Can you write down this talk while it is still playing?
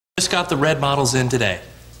Just got the red models in today.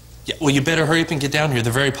 Yeah, well, you better hurry up and get down here.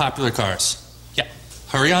 They're very popular cars. Yeah,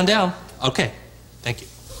 hurry on down. Okay, thank you.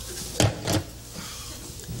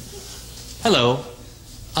 Hello.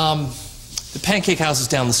 The Pancake House is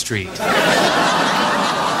down the street.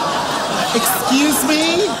 Excuse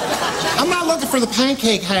me? I'm not looking for the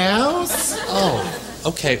Pancake House. Oh,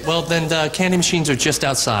 okay. Well, then the candy machines are just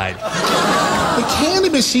outside. The candy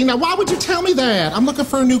machine? Now, why would you tell me that? I'm looking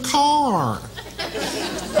for a new car.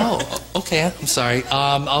 Oh, okay. I'm sorry.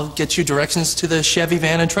 I'll get you directions to the Chevy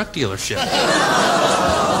van and truck dealership.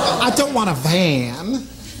 I don't want a van.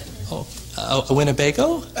 Oh, a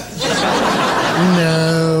Winnebago?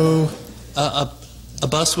 No. A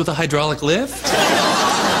bus with a hydraulic lift?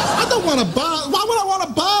 I don't want a bus. Why would I want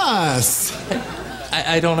a bus?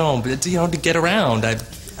 I don't know, but, you know, to get around. I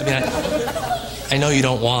know you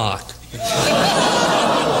don't walk.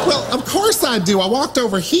 Well, of course I do. I walked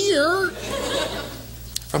over here.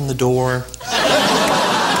 From the door.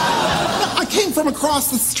 I came from across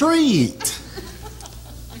the street.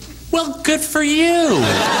 Well, good for you.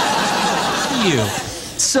 Good for you.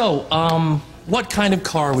 So, what kind of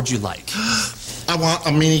car would you like? I want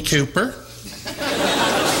a Mini Cooper.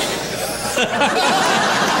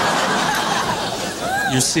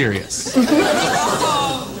 You're serious?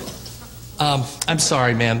 I'm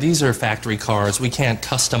sorry, ma'am. These are factory cars. We can't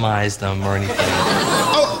customize them or anything.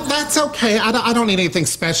 Oh, that's okay. I don't need anything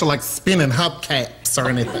special like spinning hubcaps or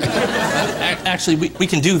anything. Actually, we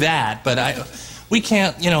can do that, but we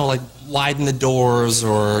can't, you know, like widen the doors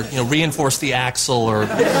or, you know, reinforce the axle or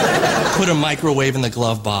put a microwave in the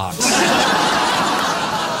glove box.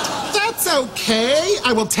 That's okay.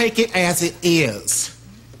 I will take it as it is.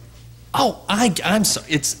 Oh, I'm sorry.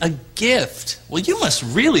 It's a gift. Well, you must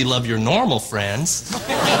really love your normal friends.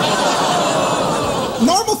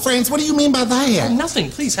 Normal friends? What do you mean by that? Nothing.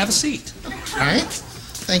 Please, have a seat. All right.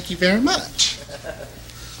 Thank you very much.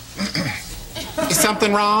 Is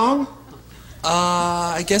something wrong?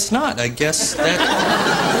 I guess not. I guess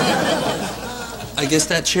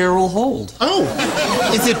that chair will hold. Oh,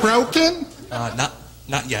 is it broken?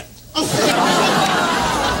 Not yet. Oh.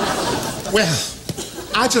 Well,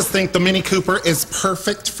 I just think the Mini Cooper is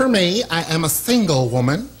perfect for me. I am a single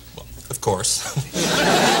woman. Well, of course.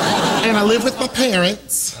 And I live with my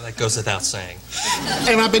parents. Well, that goes without saying.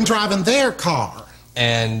 And I've been driving their car.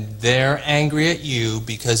 And they're angry at you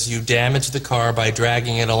because you damaged the car by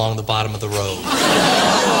dragging it along the bottom of the road.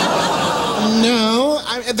 No,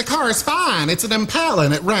 the car is fine. It's an Impala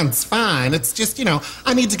and it runs fine. It's just, you know,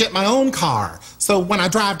 I need to get my own car. So when I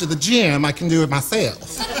drive to the gym, I can do it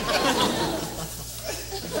myself.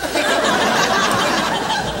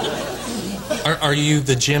 Are you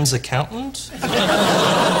the gym's accountant?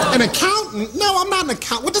 An accountant? No, I'm not an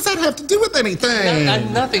accountant. What does that have to do with anything?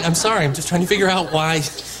 Nothing. I'm sorry. I'm just trying to figure out why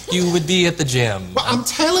you would be at the gym. Well, I'm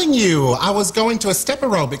telling you, I was going to a step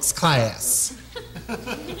aerobics class.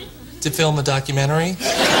 To film a documentary?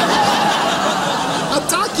 A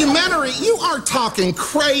documentary? You are talking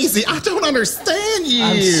crazy. I don't understand you.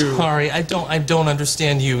 I'm sorry. I don't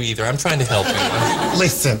understand you either. I'm trying to help you.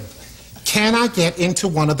 Listen, can I get into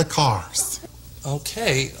one of the cars?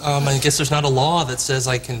 Okay. I guess there's not a law that says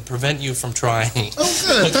I can prevent you from trying. Oh,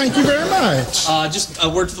 good. Thank you very much. Just a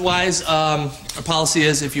word to the wise. Our policy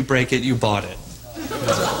is if you break it, you bought it.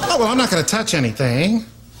 Oh, well, I'm not going to touch anything.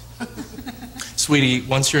 Sweetie,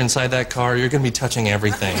 once you're inside that car, you're going to be touching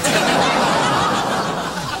everything.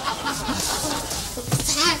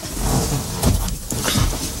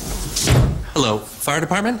 Hello, fire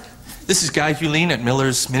department? This is Guy Hulene at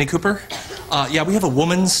Miller's Mini Cooper. Yeah, we have a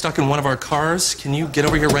woman stuck in one of our cars. Can you get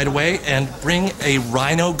over here right away and bring a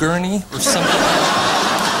rhino gurney or something?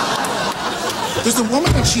 There's a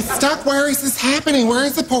woman and she's stuck. Where is this happening? Where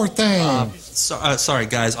is the poor thing? Sorry,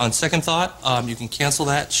 guys. On second thought, you can cancel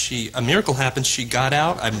that. A miracle happened. She got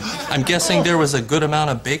out. I'm guessing there was a good amount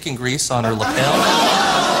of bacon grease on her lapel.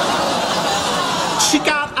 She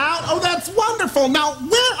got out? Oh, that's wonderful. Now,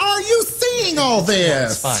 where are you seeing all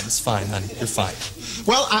this? It's fine, honey. You're fine.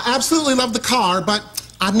 Well, I absolutely love the car, but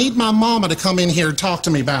I need my mama to come in here and talk to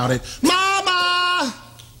me about it. Mama!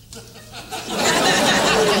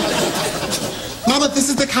 Mama, this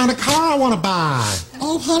is the kind of car I want to buy.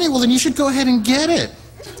 Oh, honey, well, then you should go ahead and get it.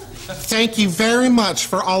 Thank you very much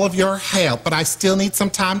for all of your help, but I still need some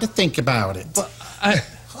time to think about it. But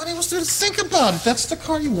honey, what's there to think about it? That's the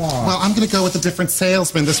car you want. Well, I'm going to go with a different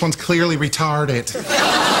salesman. This one's clearly retarded.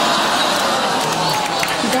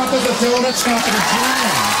 You got the donut shop in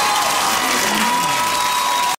town.